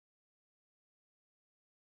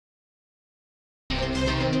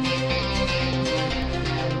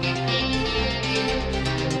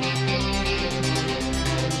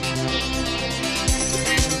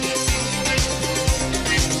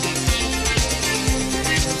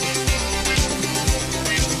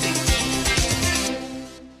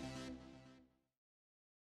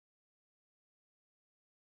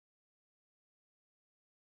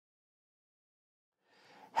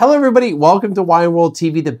Hello everybody, welcome to Wine World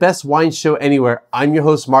TV, the best wine show anywhere. I'm your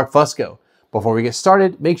host, Mark Fusco. Before we get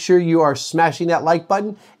started, make sure you are smashing that like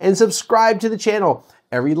button and subscribe to the channel.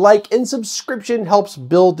 Every like and subscription helps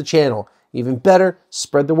build the channel. Even better,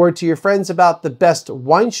 spread the word to your friends about the best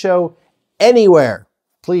wine show anywhere.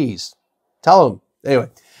 Please, tell them. Anyway,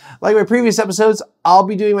 like my previous episodes, I'll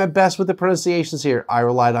be doing my best with the pronunciations here. I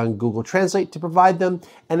relied on Google Translate to provide them,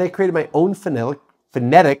 and I created my own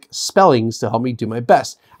phonetic spellings to help me do my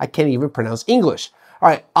best. I can't even pronounce English. All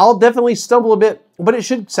right, I'll definitely stumble a bit, but it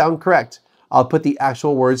should sound correct. I'll put the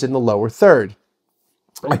actual words in the lower third.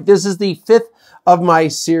 All right, this is the 5th of my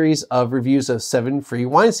series of reviews of 7 free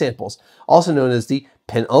wine samples, also known as the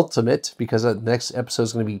penultimate, because the next episode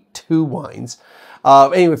is going to be 2 wines.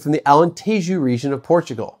 Anyway, from the Alentejo region of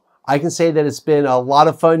Portugal. I can say that it's been a lot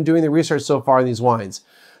of fun doing the research so far on these wines.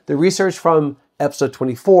 The research from episode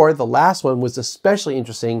 24, the last one, was especially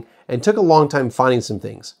interesting and took a long time finding some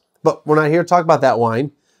things. But we're not here to talk about that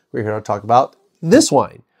wine. We're here to talk about this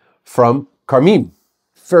wine from CARMIM.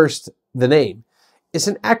 First, the name. It's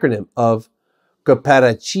an acronym of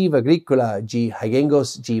Cooperativa Agrícola de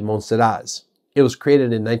Reguengos de Monserrat. It was created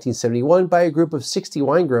in 1971 by a group of 60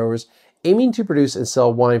 wine growers aiming to produce and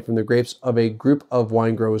sell wine from the grapes of a group of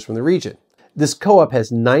wine growers from the region. This co-op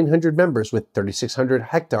has 900 members with 3,600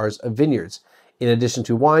 hectares of vineyards. In addition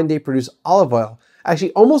to wine, they produce olive oil.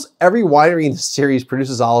 Actually, almost every winery in this series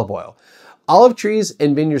produces olive oil. Olive trees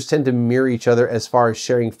and vineyards tend to mirror each other as far as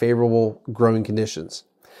sharing favorable growing conditions.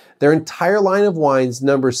 Their entire line of wines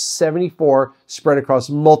numbers 74 spread across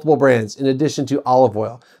multiple brands. In addition to olive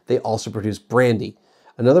oil, they also produce brandy,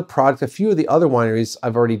 another product a few of the other wineries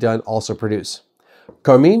I've already done also produce.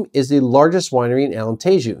 CARMIM is the largest winery in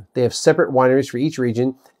Alentejo. They have separate wineries for each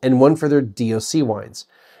region and one for their DOC wines.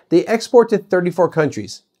 They export to 34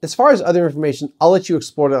 countries. As far as other information, I'll let you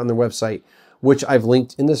explore it on their website, which I've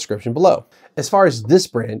linked in the description below. As far as this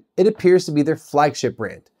brand, it appears to be their flagship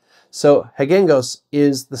brand. So Reguengos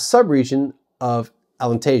is the subregion of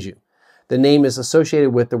Alentejo. The name is associated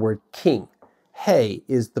with the word king. Rei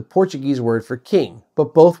is the Portuguese word for king,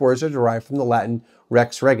 but both words are derived from the Latin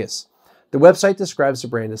rex regis. The website describes the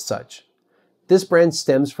brand as such. This brand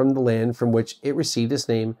stems from the land from which it received its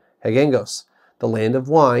name, Reguengos, the land of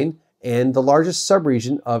wine, and the largest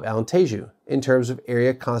subregion of Alentejo in terms of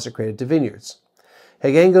area consecrated to vineyards.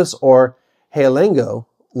 Reguengos, or Realengo,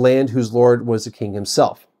 land whose lord was the king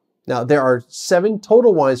himself. Now, there are 7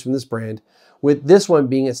 total wines from this brand, with this one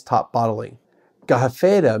being its top bottling.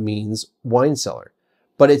 Garrafeira means wine cellar,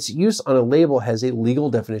 but its use on a label has a legal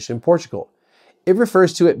definition in Portugal. It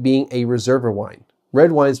refers to it being a reserva wine.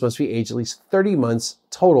 Red wines must be aged at least 30 months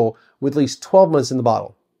total, with at least 12 months in the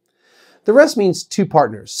bottle. The rest means 2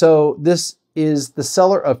 partners, so this is the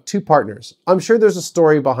cellar of 2 partners. I'm sure there's a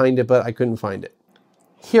story behind it, but I couldn't find it.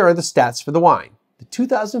 Here are the stats for the wine. The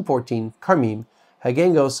 2014 CARMIM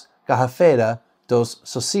Reguengos Garrafeira dos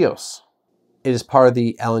Sócios. It is part of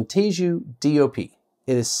the Alentejo DOP. It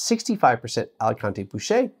is 65% Alicante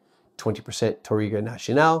Bouschet, 20% Touriga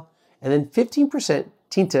Nacional, and then 15%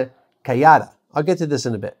 Tinta Caiada. I'll get to this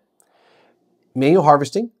in a bit. Manual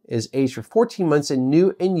harvesting is aged for 14 months in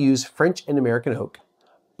new and used French and American oak.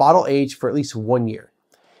 Bottle aged for at least 1 year.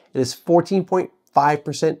 It is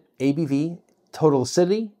 14.5% ABV. Total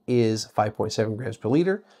acidity is 5.7 grams per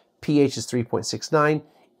liter. pH is 3.69.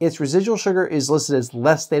 Its residual sugar is listed as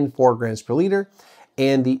less than 4 grams per liter.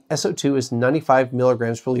 And the SO2 is 95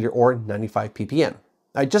 milligrams per liter, or 95 ppm. All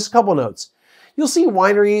right, just a couple notes. You'll see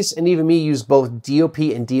wineries and even me use both DOP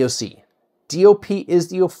and DOC. DOP is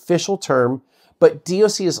the official term, but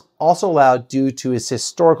DOC is also allowed due to its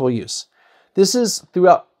historical use. This is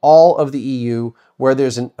throughout all of the EU, where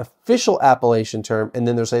there's an official appellation term and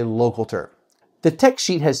then there's a local term. The text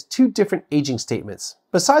sheet has 2 different aging statements.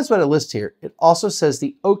 Besides what I list here, it also says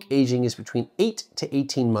the oak aging is between 8 to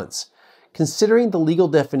 18 months. Considering the legal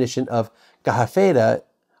definition of Garrafeira,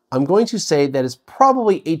 I'm going to say that it's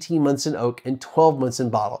probably 18 months in oak and 12 months in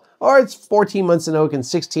bottle, or it's 14 months in oak and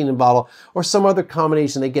 16 in bottle, or some other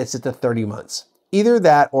combination that gets it to 30 months. Either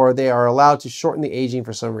that, or they are allowed to shorten the aging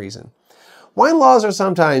for some reason. Wine laws are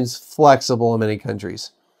sometimes flexible in many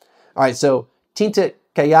countries. All right, so Tinta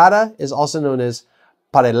Caiada is also known as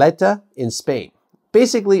Parelleta in Spain.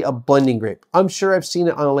 basically a blending grape. I'm sure I've seen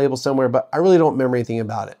it on a label somewhere, but I really don't remember anything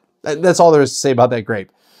about it. That's all there is to say about that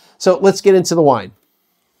grape. So let's get into the wine.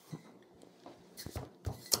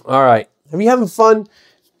 All right. Are you having fun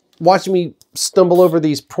watching me stumble over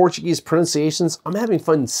these Portuguese pronunciations? I'm having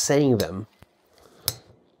fun saying them.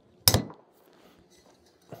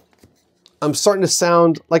 I'm starting to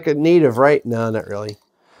sound like a native, right? No, not really.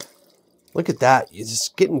 Look at that. It's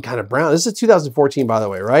just getting kind of brown. This is 2014, by the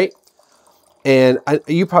way, right? And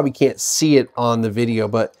you probably can't see it on the video,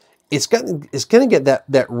 but it's going to get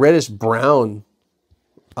that reddish brown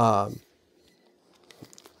color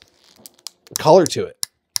to it.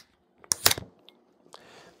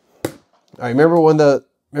 All right,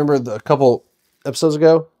 remember a couple episodes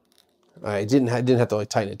ago? I didn't have to like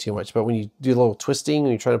tighten it too much, but when you do a little twisting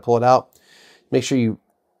and you try to pull it out, make sure you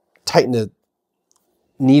tighten the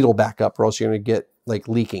needle back up, or else you're going to get like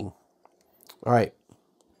leaking. All right.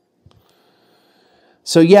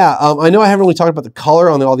 So yeah, I know I haven't really talked about the color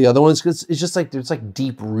on all the other ones because it's just like, it's like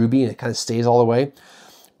deep ruby and it kind of stays all the way.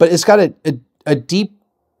 But it's got a deep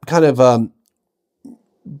kind of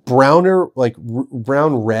browner, like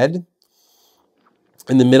brown red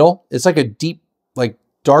in the middle. It's like a deep, like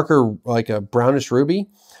darker, like a brownish ruby.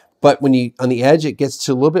 But when you, on the edge, it gets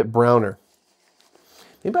to a little bit browner.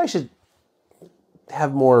 Maybe I should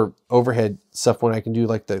have more overhead stuff when I can do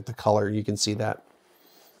like the color. You can see that.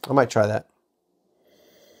 I might try that.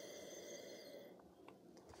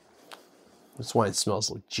 This wine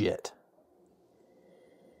smells legit.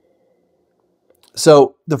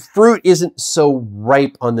 So the fruit isn't so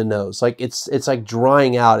ripe on the nose. Like it's like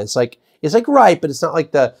drying out. It's like ripe, but it's not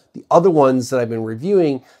like the other ones that I've been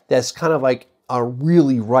reviewing that's kind of like are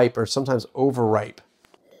really ripe or sometimes overripe.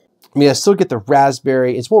 I mean, I still get the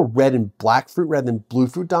raspberry. It's more red and black fruit rather than blue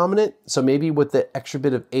fruit dominant. So maybe with the extra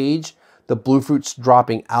bit of age, the blue fruit's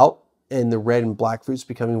dropping out and the red and black fruit's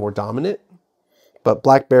becoming more dominant. But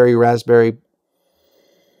blackberry, raspberry,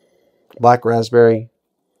 black raspberry,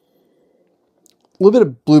 a little bit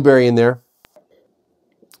of blueberry in there, a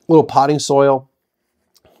little potting soil,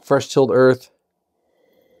 fresh tilled earth.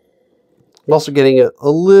 I'm also getting a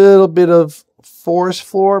little bit of forest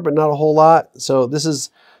floor, but not a whole lot. So this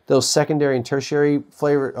is those secondary and tertiary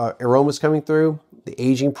flavor aromas coming through, the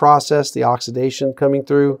aging process, the oxidation coming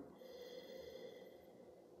through.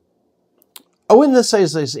 I wouldn't necessarily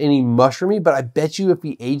say there's any mushroomy, but I bet you if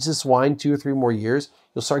we age this wine 2 or 3 more years,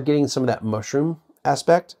 you'll start getting some of that mushroom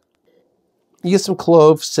aspect. You get some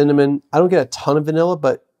clove, cinnamon. I don't get a ton of vanilla,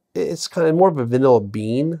 but it's kind of more of a vanilla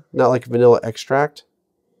bean, not like vanilla extract.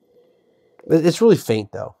 It's really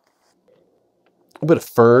faint though. A bit of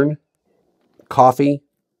fern, coffee,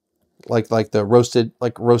 like the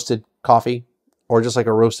roasted coffee, or just like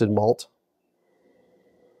a roasted malt.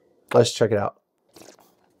 Let's check it out.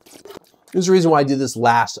 There's a reason why I did this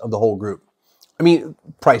last of the whole group. I mean,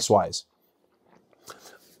 price-wise.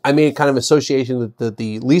 I made kind of association that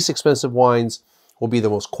the least expensive wines will be the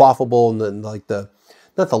most quaffable and then like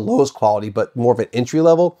not the lowest quality, but more of an entry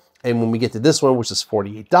level. And when we get to this one, which is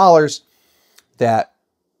 $48, that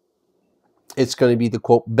it's going to be the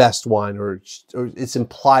quote best wine, or it's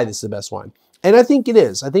implied it's the best wine. And I think it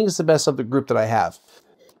is. I think it's the best of the group that I have.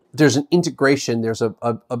 There's an integration. There's a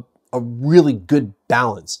really good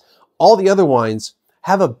balance. All the other wines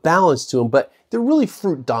have a balance to them, but they're really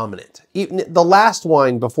fruit dominant. Even the last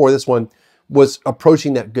wine before this one was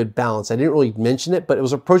approaching that good balance. I didn't really mention it, but it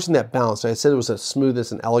was approaching that balance. I said it was a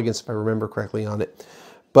smoothness and elegance, if I remember correctly on it.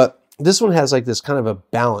 But this one has like this kind of a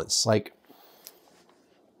balance. Like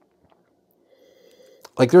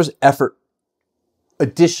there's effort,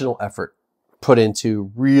 additional effort put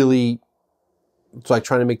into really, it's like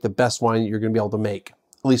trying to make the best wine you're going to be able to make,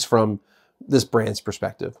 at least from this brand's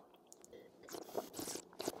perspective.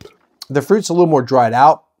 The fruit's a little more dried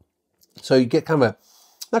out, so you get kind of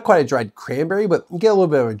not quite a dried cranberry, but you get a little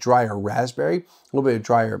bit of a drier raspberry, a little bit of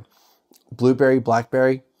drier blueberry,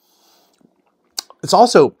 blackberry. It's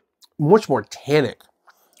also much more tannic.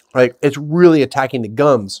 Like it's really attacking the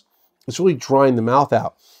gums. It's really drying the mouth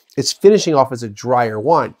out. It's finishing off as a drier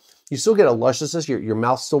wine. You still get a lusciousness. Your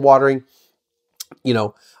mouth's still watering. You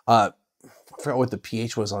know, I forgot what the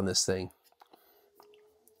pH was on this thing.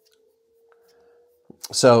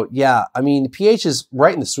 So yeah, I mean, the pH is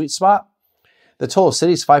right in the sweet spot. The total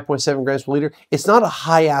acidity is 5.7 grams per liter. It's not a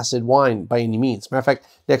high acid wine by any means. Matter of fact,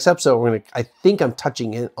 next episode, I think I'm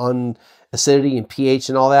touching in on acidity and pH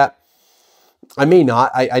and all that. I may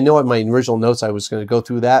not. I know in my original notes I was going to go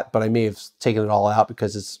through that, but I may have taken it all out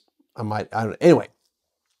because I don't know. Anyway,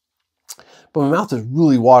 but my mouth is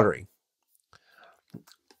really watering.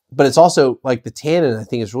 But it's also like the tannin, I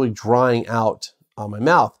think, is really drying out my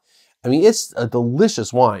mouth. I mean, it's a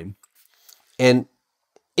delicious wine, and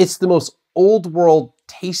it's the most old world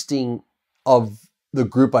tasting of the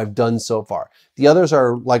group I've done so far. The others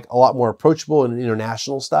are like a lot more approachable and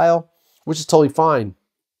international style, which is totally fine.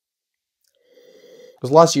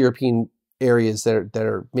 There's lots of European areas that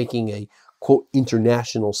are making a quote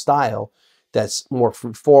international style that's more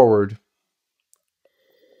fruit forward.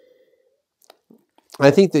 I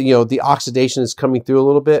think that, you know, the oxidation is coming through a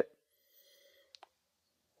little bit.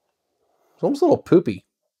 It's almost a little poopy.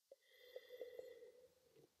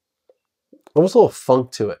 Almost a little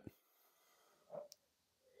funk to it.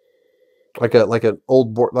 Like an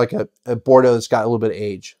old a Bordeaux that's got a little bit of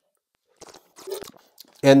age.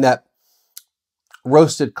 And that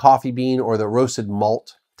roasted coffee bean or the roasted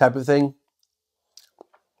malt type of thing.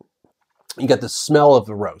 You got the smell of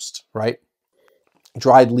the roast, right?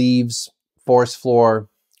 Dried leaves, forest floor.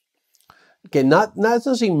 Again, not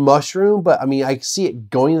necessarily mushroom, but I mean, I see it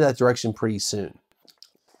going in that direction pretty soon.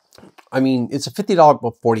 I mean, it's a $50,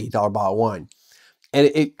 $48 bottle of wine. And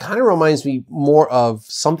it kind of reminds me more of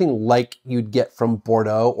something like you'd get from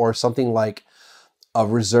Bordeaux or something like a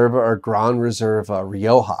Reserva or Grand Reserva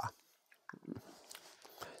Rioja.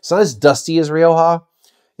 It's not as dusty as Rioja.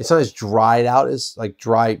 It's not as dried out as like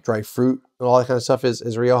dry fruit and all that kind of stuff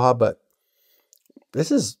as Rioja, but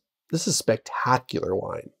this is spectacular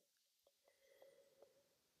wine.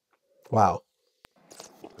 Wow.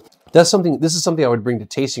 This is something I would bring to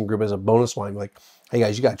tasting group as a bonus wine. Like, hey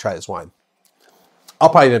guys, you got to try this wine. I'll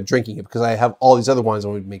probably end up drinking it because I have all these other wines I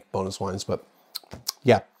would make bonus wines, but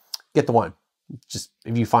yeah, get the wine. Just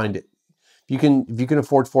if you find it. If you can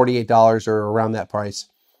afford $48 or around that price,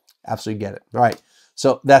 absolutely get it. All right.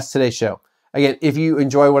 So that's today's show. Again, if you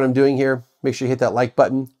enjoy what I'm doing here, make sure you hit that like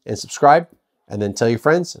button and subscribe, and then tell your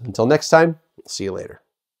friends. Until next time, see you later.